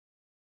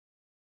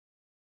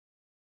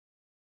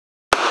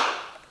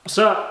What's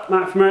up,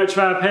 Matt from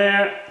Urchfab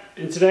here.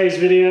 In today's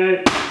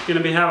video, I'm going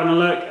to be having a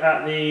look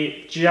at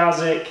the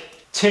Jasic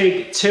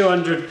Tig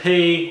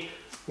 200p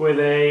with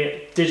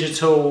a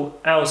digital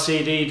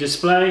LCD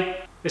display.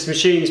 This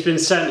machine's been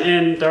sent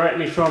in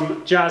directly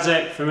from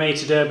Jasic for me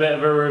to do a bit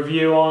of a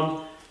review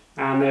on,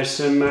 and there's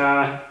some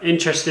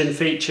interesting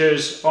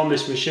features on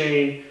this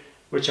machine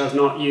which I've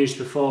not used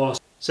before.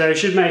 So it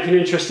should make an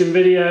interesting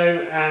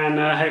video and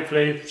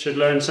hopefully should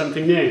learn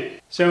something new.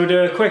 So we'll do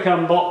a quick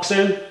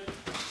unboxing.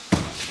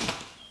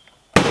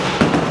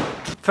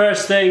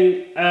 First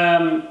thing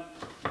that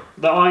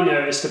I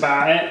noticed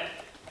about it,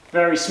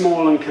 very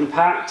small and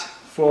compact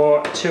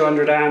for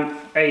 200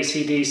 amp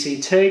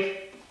ACDC Tig.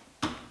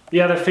 The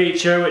other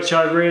feature which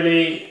I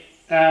really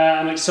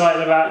am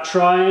excited about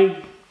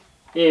trying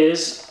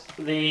is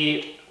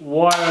the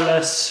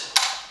wireless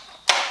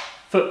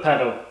foot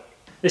pedal.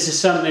 This is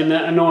something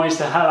that annoys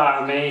the hell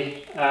out of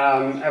me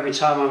every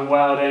time I'm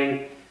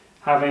welding,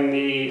 having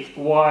the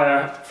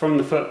wire from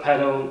the foot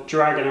pedal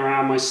dragging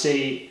around my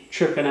seat,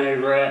 tripping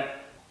over it.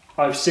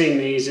 I've seen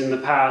these in the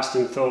past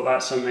and thought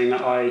that's something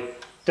that I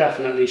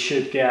definitely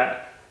should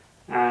get,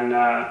 and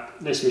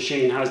this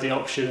machine has the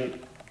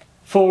option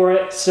for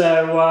it,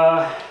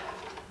 so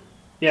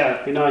yeah,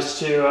 it'd be nice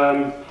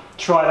to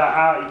try that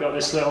out. You've got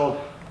this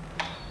little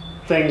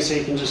thing so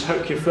you can just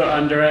hook your foot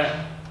under it,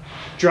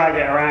 drag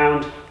it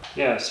around.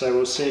 Yeah, so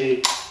we'll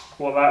see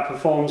what that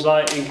performs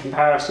like in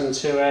comparison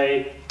to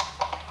a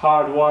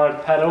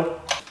hardwired pedal.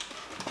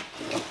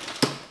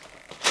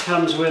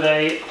 Comes with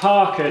a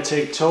Parker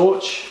Tig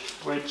torch,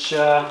 which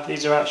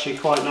these are actually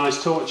quite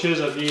nice torches.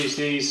 I've used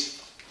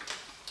these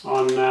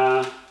on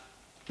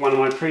one of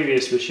my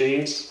previous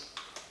machines.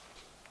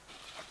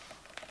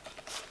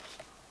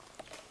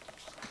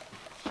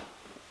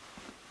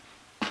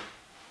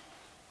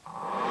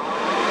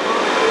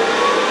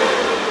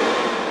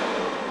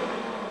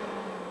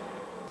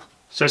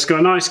 So it's got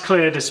a nice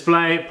clear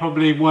display. It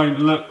probably won't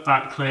look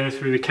that clear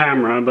through the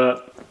camera,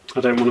 but I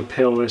don't want to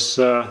peel this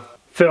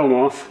film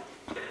off.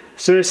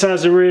 So this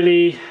has a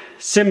really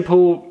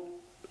simple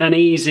and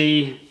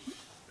easy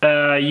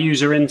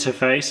user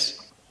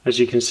interface. As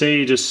you can see,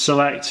 you just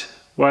select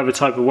whatever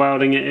type of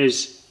welding it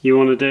is you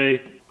want to do,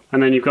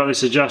 and then you've got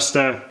this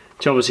adjuster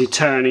to obviously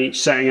turn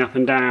each setting up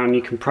and down.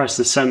 You can press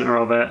the center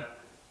of it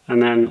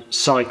and then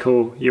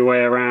cycle your way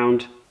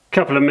around. A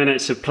couple of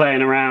minutes of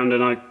playing around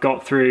and I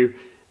got through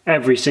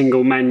every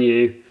single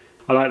menu.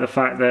 I like the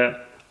fact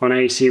that on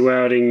AC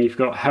welding you've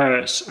got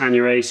hertz and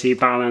your AC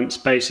balance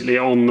basically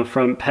on the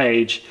front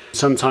page.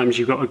 Sometimes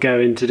you've got to go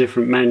into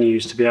different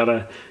menus to be able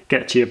to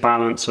get to your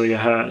balance or your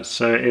hertz,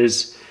 so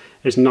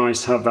it's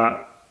nice to have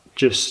that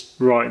just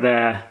right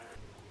there.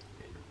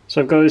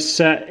 So I've got this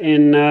set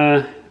in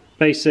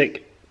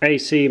basic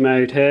AC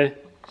mode here.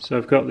 So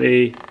I've got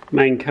the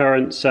main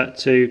current set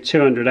to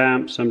 200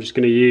 amps. I'm just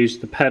going to use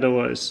the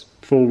pedal at its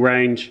full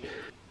range.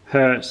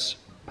 Hertz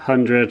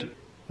 100.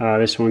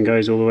 This one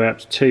goes all the way up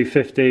to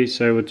 250,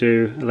 so we'll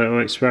do a little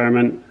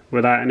experiment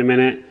with that in a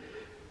minute.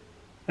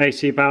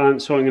 AC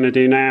balance, what I'm going to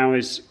do now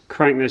is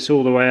crank this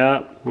all the way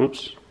up.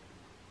 Whoops.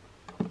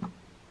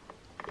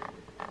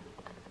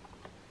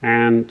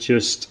 And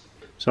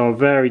so I'll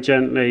very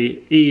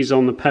gently ease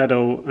on the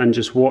pedal and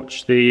just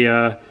watch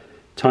the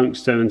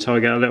tungsten until I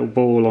get a little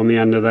ball on the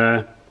end of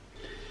there.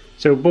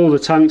 So we'll ball the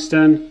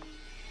tungsten,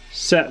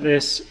 set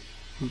this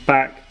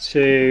back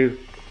to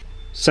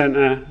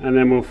center, and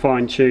then we'll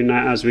fine tune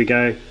that as we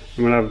go,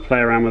 and we'll have a play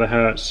around with the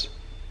hertz.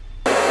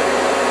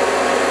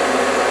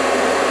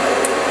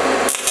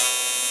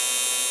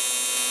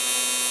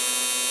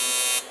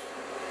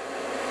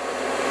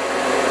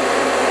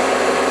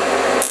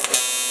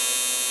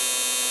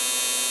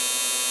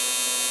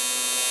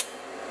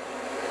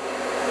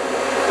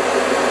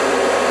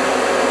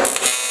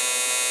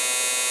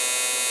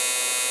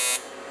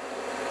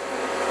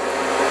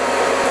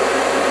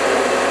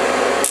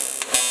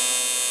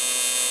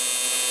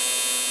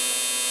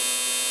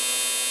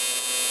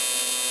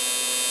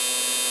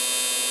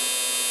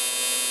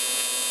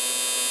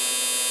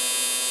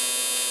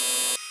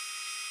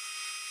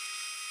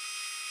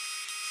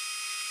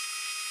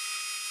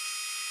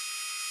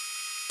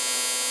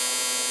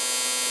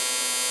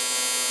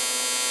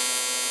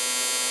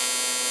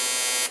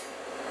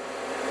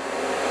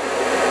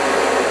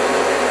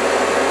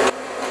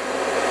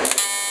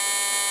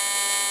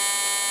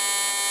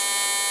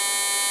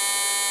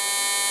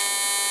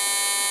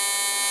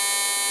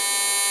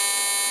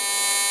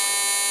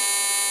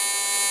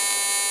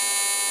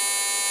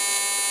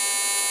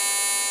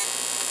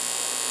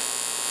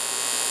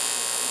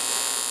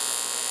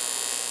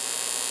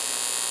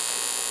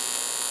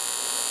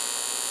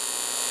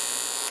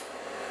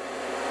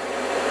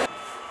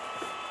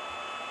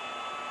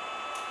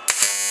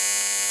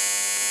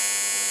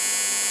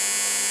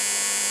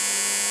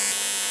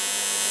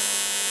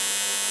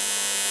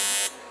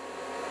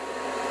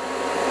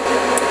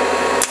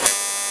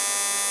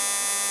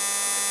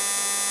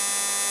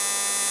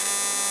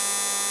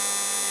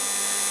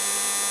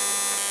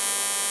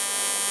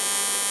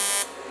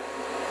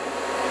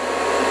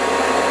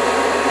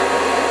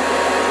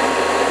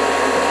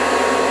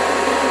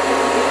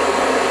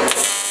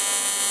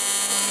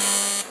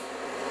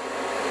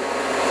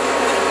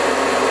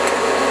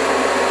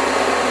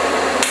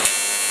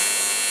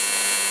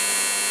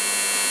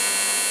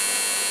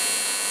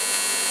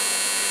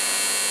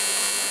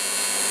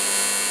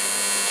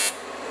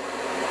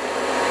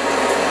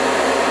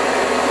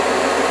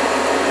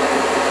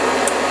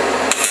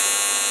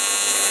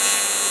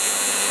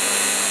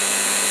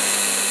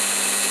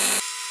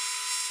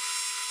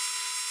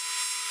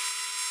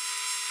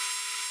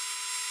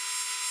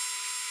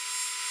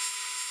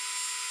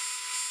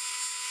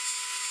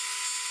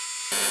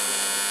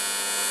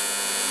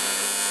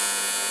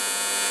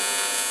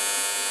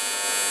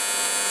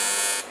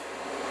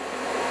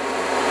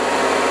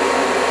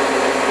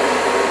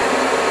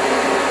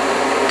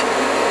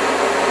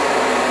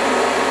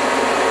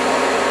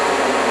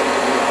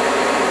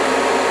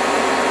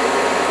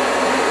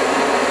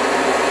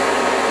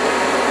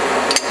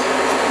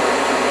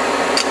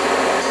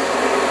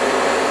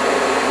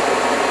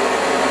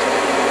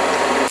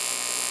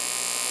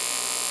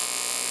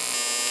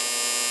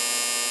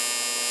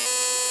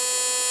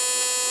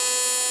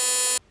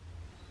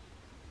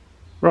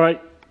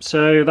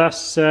 So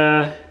that's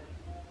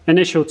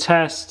initial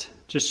test,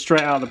 just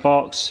straight out of the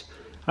box.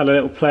 Had a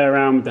little play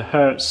around with the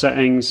hertz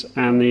settings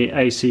and the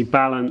AC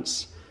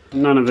balance.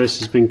 None of this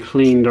has been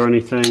cleaned or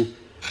anything.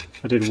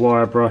 I did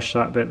wire brush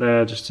that bit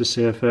there just to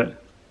see if it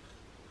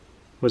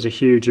was a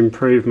huge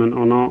improvement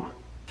or not.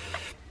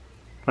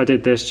 I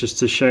did this just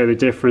to show the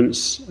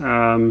difference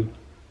in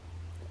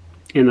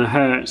the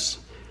hertz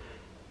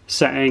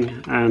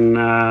setting, and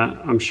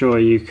I'm sure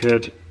you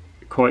could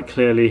quite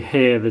clearly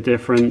hear the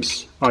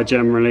difference. I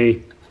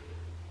generally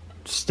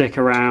stick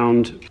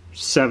around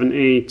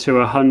 70 to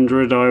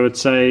 100, I would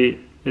say,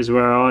 is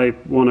where I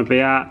want to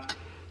be at.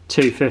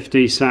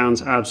 250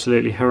 sounds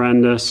absolutely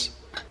horrendous.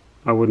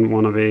 I wouldn't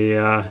want to be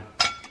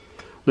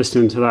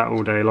listening to that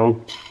all day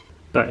long.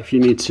 But if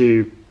you need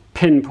to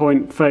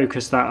pinpoint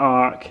focus that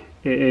arc,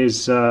 it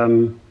is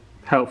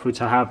helpful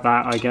to have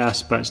that, I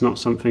guess, but it's not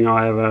something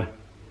I ever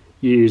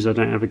use. I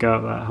don't ever go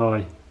up that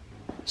high.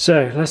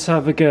 So let's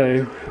have a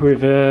go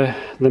with the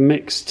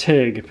mixed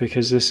Tig,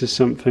 because this is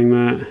something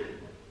that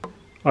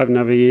I've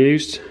never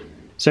used.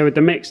 So with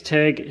the mixed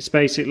Tig, it's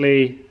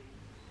basically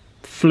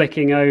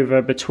flicking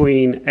over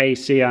between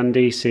AC and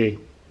DC.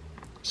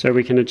 So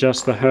we can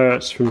adjust the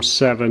hertz from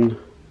 7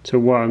 to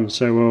 1.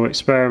 So we'll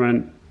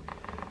experiment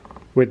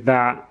with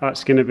that.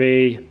 That's going to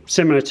be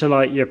similar to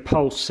like your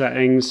pulse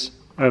settings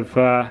of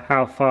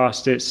how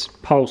fast it's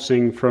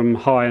pulsing from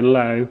high and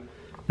low.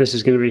 This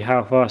is going to be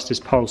how fast it's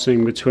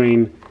pulsing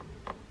between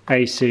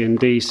AC and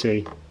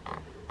DC.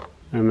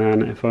 And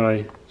then if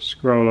I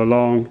scroll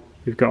along,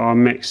 we've got our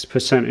mixed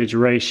percentage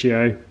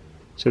ratio.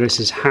 So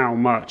this is how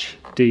much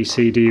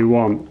DC do you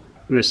want.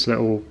 This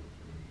little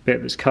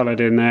bit that's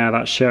coloured in there,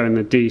 that's showing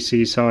the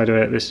DC side of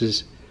it. This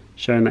is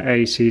showing the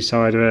AC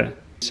side of it.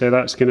 So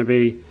that's going to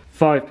be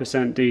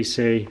 5%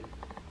 DC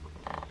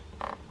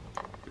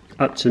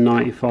up to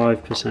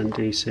 95%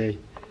 DC.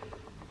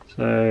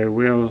 So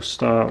we'll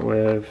start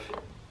with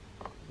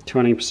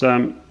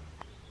 20%,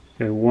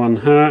 go 1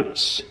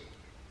 hertz.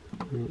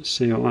 Let's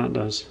see what that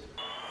does.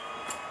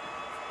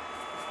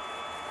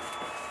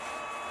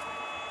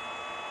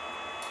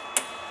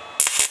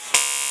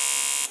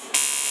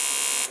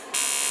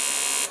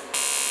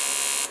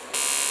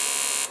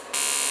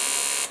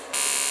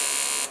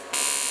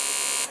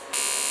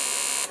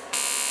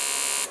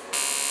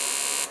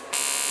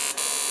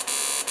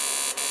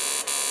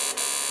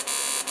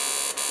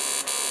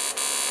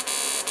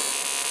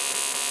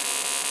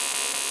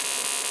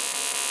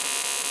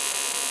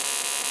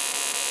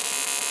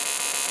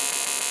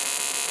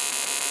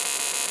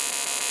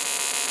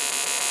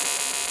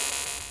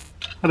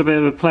 Had a bit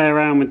of a play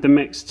around with the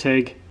mixed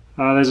Tig.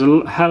 There's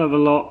a hell of a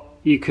lot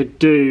you could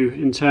do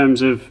in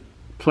terms of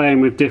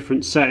playing with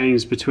different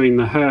settings between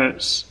the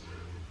hertz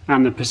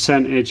and the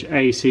percentage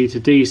AC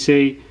to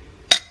DC.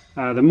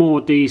 The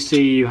more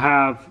DC you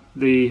have,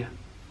 the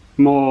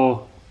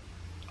more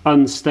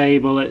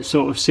unstable it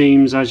sort of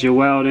seems as you're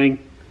welding.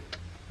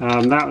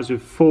 That was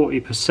with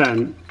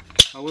 40%.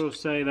 I will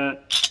say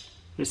that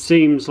it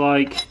seems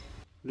like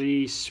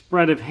the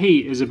spread of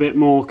heat is a bit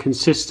more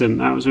consistent.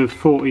 That was with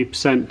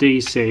 40%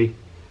 DC.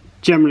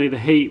 Generally the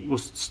heat will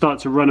start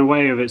to run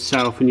away with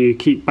itself and you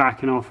keep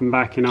backing off and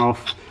backing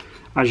off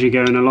as you're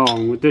going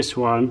along. With this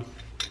one,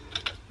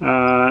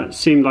 it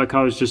seemed like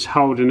I was just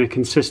holding a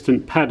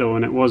consistent pedal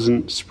and it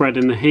wasn't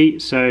spreading the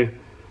heat, so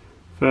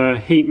for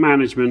heat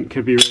management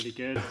could be really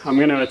good. I'm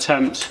going to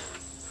attempt,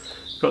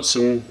 got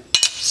some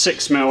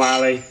 6mm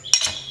alley,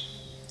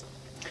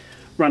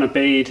 run a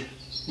bead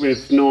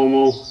with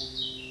normal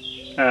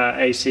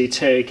AC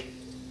Tig,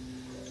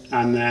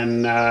 and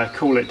then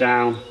cool it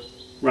down,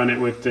 run it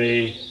with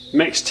the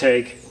mixed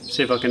Tig,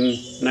 see if I can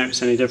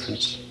notice any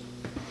difference.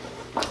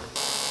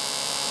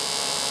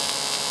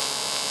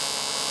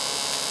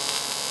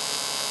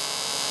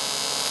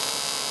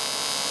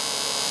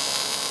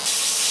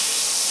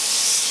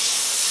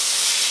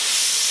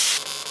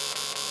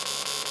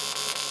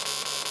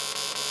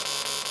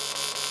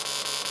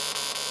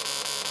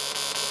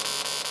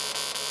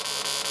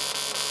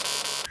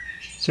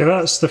 So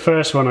that's the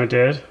first one I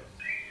did,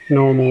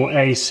 normal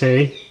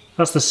AC.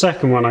 That's the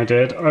second one I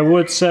did. I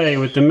would say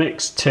with the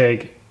mixed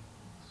Tig,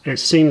 it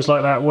seems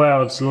like that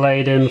weld's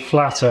laid in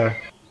flatter.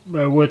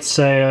 I would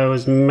say I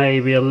was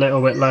maybe a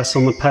little bit less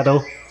on the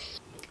pedal.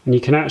 And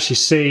you can actually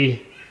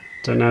see,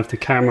 don't know if the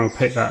camera will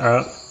pick that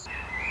up,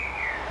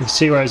 you can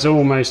see where it's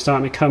almost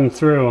starting to come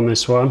through on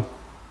this one.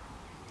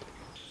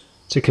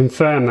 To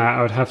confirm that,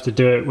 I would have to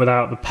do it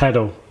without the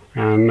pedal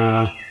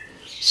and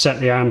set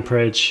the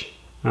amperage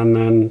and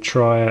then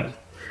try it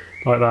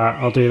like that.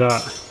 I'll do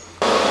that.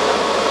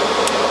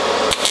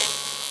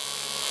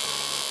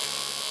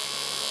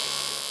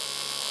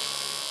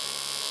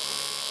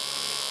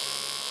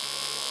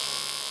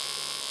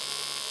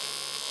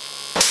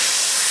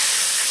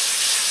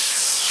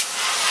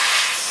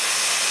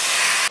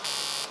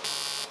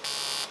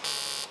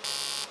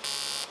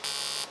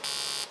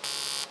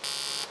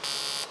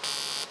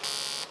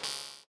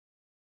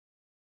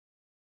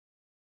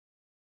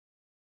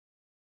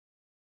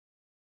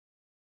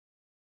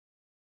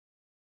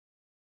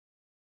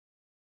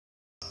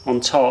 On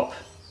top,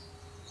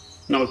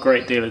 not a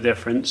great deal of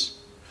difference.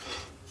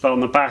 But on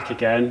the back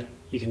again,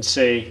 you can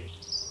see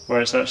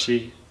where it's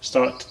actually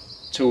started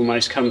to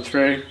almost come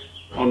through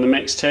on the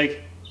mixed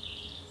TIG,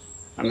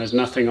 and there's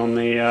nothing on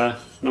the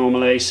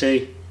normal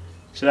AC.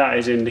 So that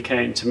is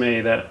indicating to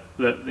me that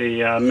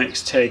the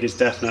mixed TIG is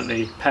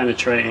definitely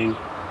penetrating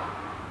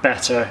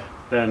better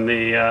than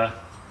the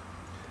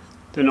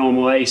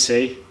normal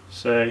AC.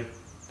 So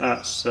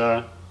that's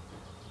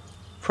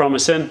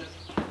promising.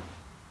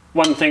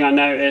 One thing I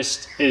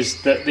noticed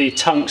is that the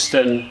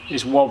tungsten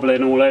is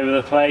wobbling all over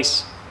the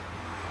place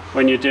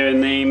when you're doing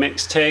the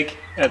mixed TIG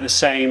at the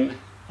same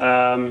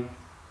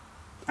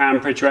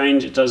amperage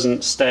range. It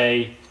doesn't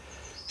stay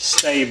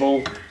stable.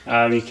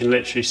 You can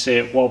literally see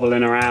it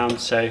wobbling around,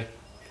 so I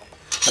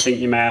think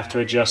you may have to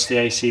adjust the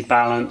AC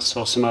balance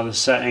or some other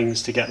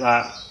settings to get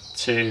that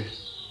to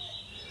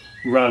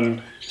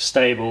run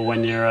stable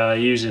when you're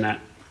using it.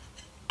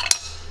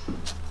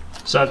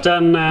 So I've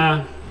done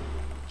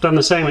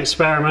the same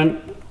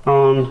experiment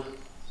on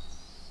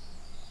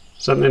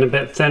something a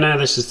bit thinner.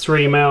 This is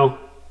 3mm,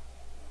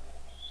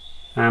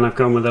 and I've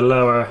gone with a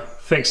lower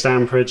fixed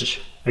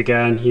amperage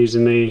again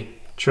using the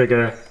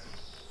trigger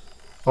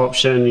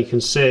option. You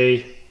can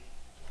see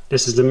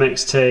this is the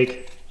mixed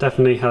TIG.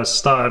 Definitely has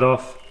started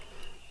off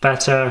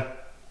better,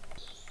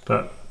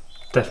 but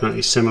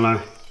definitely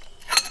similar,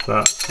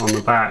 but on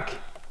the back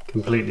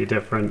completely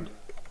different.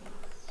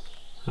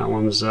 That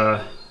one's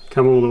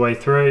come all the way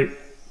through.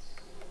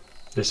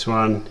 This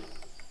one,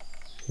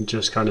 you can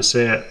just kind of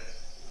see it.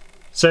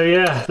 So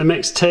yeah, the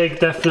mixed TIG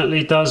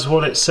definitely does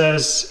what it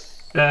says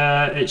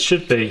it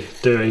should be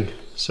doing.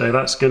 So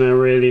that's going to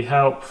really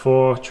help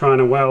for trying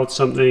to weld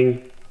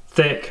something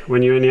thick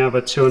when you only have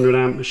a 200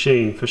 amp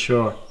machine, for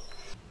sure.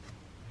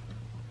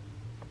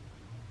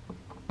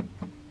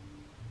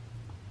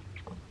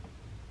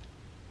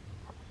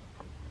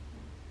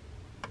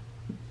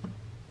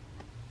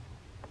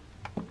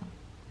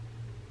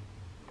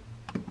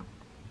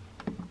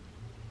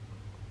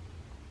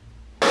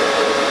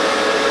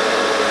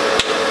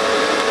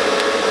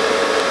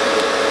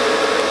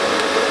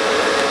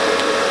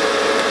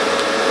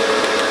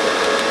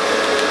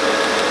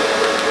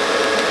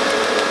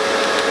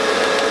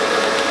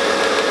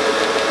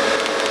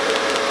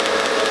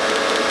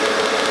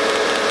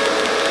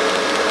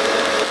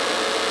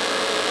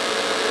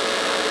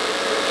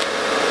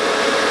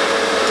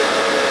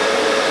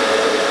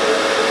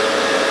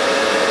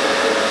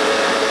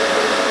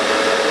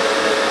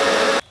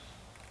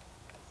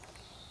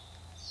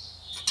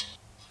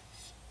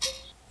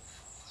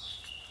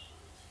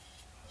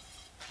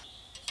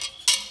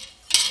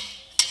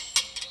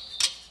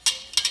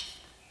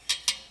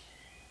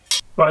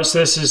 Right, so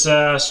this is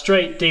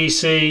straight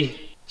DC,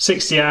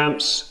 60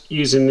 amps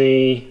using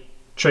the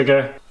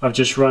trigger. I've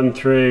just run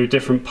through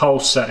different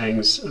pulse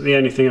settings. The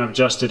only thing I've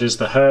adjusted is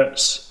the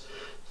hertz.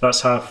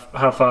 That's how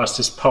fast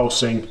it's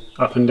pulsing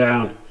up and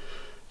down.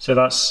 So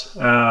that's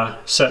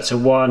set to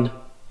 1,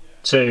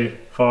 2,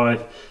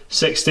 5,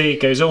 60,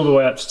 goes all the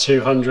way up to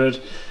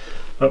 200.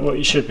 But what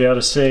you should be able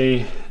to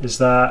see is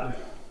that,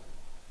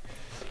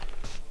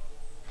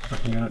 if I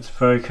can get it to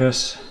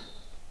focus,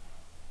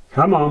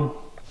 come on.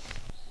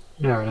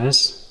 There it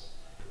is.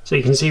 So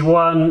you can see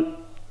 1,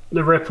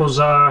 the ripples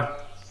are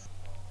a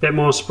bit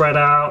more spread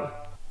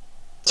out.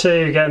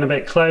 2, getting a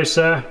bit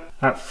closer.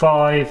 At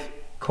 5,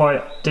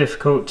 quite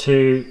difficult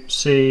to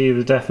see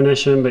the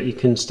definition, but you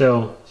can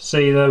still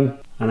see them.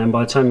 And then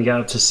by the time you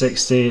get up to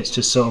 60, it's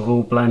just sort of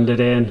all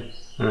blended in.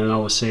 And then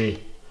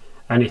obviously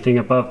anything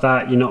above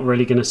that, you're not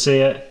really going to see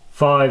it.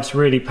 5's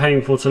really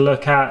painful to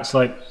look at. It's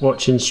like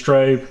watching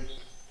strobe.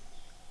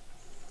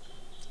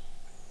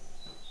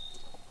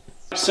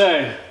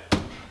 So,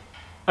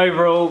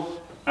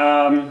 overall,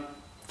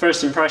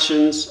 first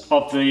impressions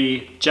of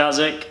the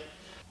Jasic.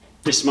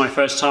 This is my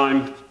first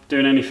time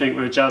doing anything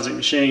with a Jasic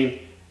machine.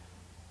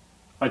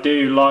 I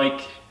do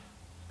like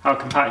how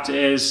compact it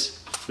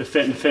is. The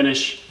fit and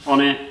finish on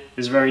it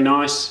is very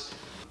nice.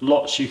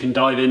 Lots you can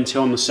dive into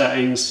on the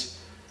settings.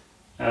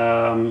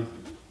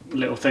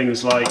 Little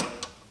things like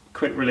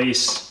quick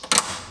release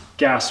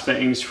gas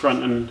fittings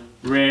front and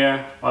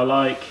rear I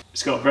like.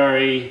 It's got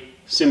very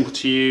simple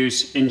to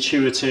use,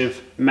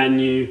 intuitive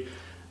menu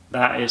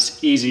that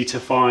is easy to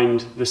find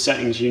the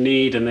settings you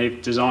need, and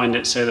they've designed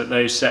it so that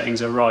those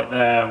settings are right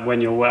there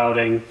when you're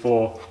welding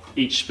for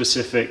each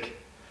specific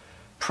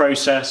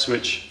process,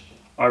 which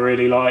I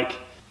really like.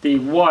 The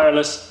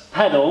wireless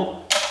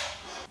pedal,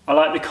 I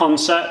like the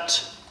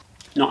concept.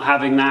 Not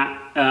having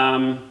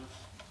that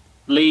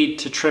lead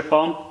to trip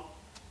on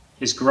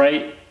is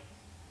great.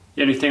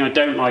 The only thing I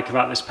don't like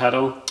about this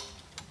pedal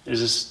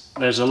is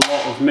there's a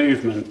lot of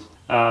movement.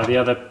 The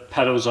other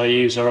pedals I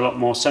use are a lot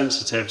more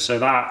sensitive, so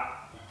that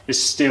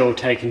is still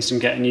taking some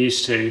getting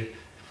used to.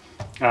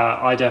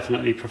 I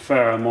definitely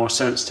prefer a more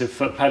sensitive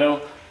foot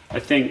pedal. I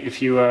think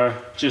if you are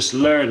just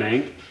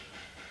learning,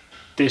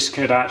 this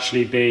could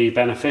actually be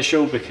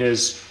beneficial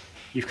because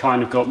you've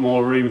kind of got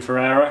more room for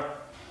error.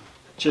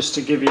 Just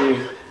to give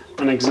you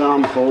an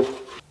example,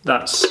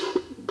 that's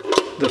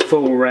the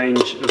full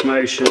range of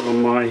motion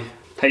on my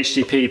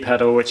HTP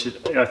pedal, which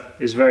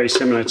is very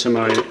similar to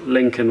my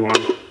Lincoln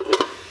one.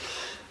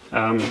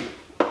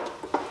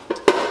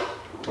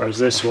 Whereas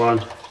this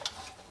one,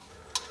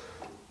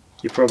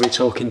 you're probably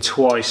talking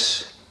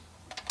twice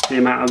the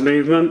amount of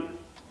movement.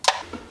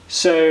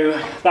 So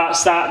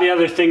that's that. The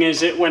other thing is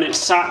that when it's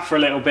sat for a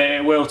little bit,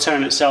 it will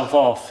turn itself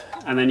off,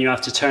 and then you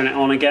have to turn it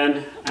on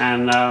again,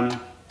 and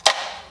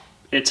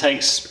it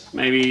takes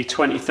maybe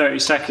 20-30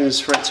 seconds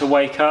for it to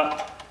wake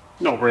up.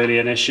 Not really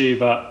an issue,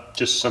 but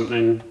just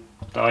something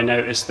that I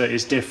noticed that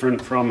is different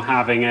from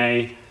having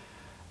a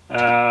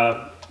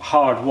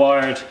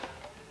hardwired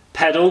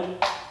pedal.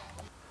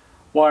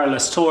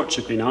 Wireless torch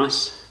would be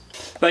nice.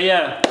 But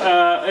yeah,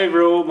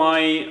 overall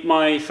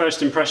my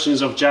first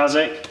impressions of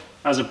Jasic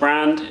as a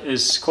brand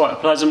is quite a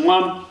pleasant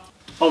one.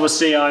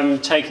 Obviously I'm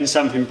taking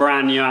something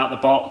brand new out of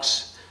the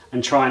box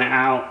and trying it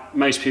out.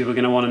 Most people are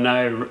going to want to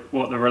know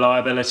what the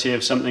reliability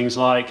of something's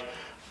like.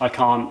 I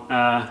can't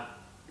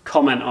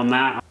comment on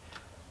that.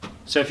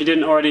 So if you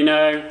didn't already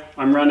know,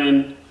 I'm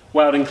running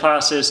welding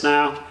classes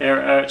now here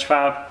at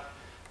Urchfab.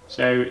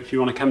 So if you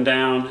want to come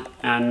down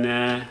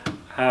and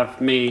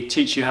have me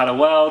teach you how to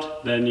weld,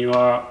 then you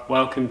are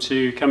welcome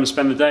to come and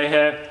spend the day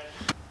here.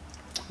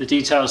 The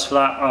details for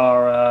that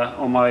are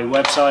on my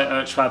website,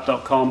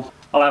 urchfab.com.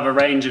 I'll have a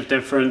range of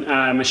different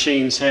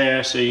machines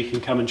here, so you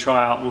can come and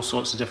try out all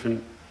sorts of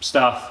different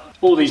stuff.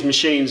 All these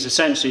machines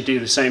essentially do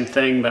the same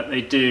thing, but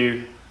they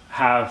do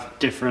have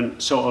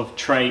different sort of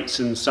traits,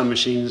 and some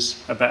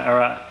machines are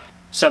better at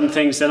some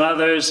things than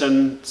others,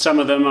 and some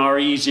of them are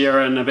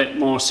easier and a bit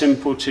more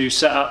simple to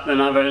set up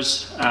than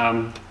others.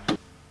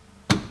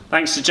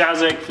 Thanks to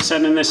Jasic for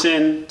sending this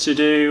in to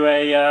do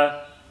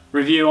a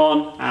review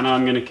on, and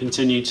I'm going to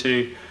continue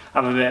to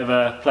have a bit of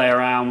a play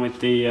around with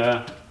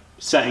the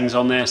settings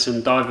on this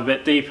and dive a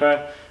bit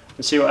deeper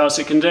and see what else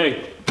it can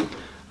do.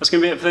 That's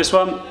going to be it for this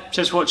one.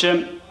 Cheers for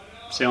watching.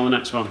 See you on the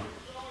next one.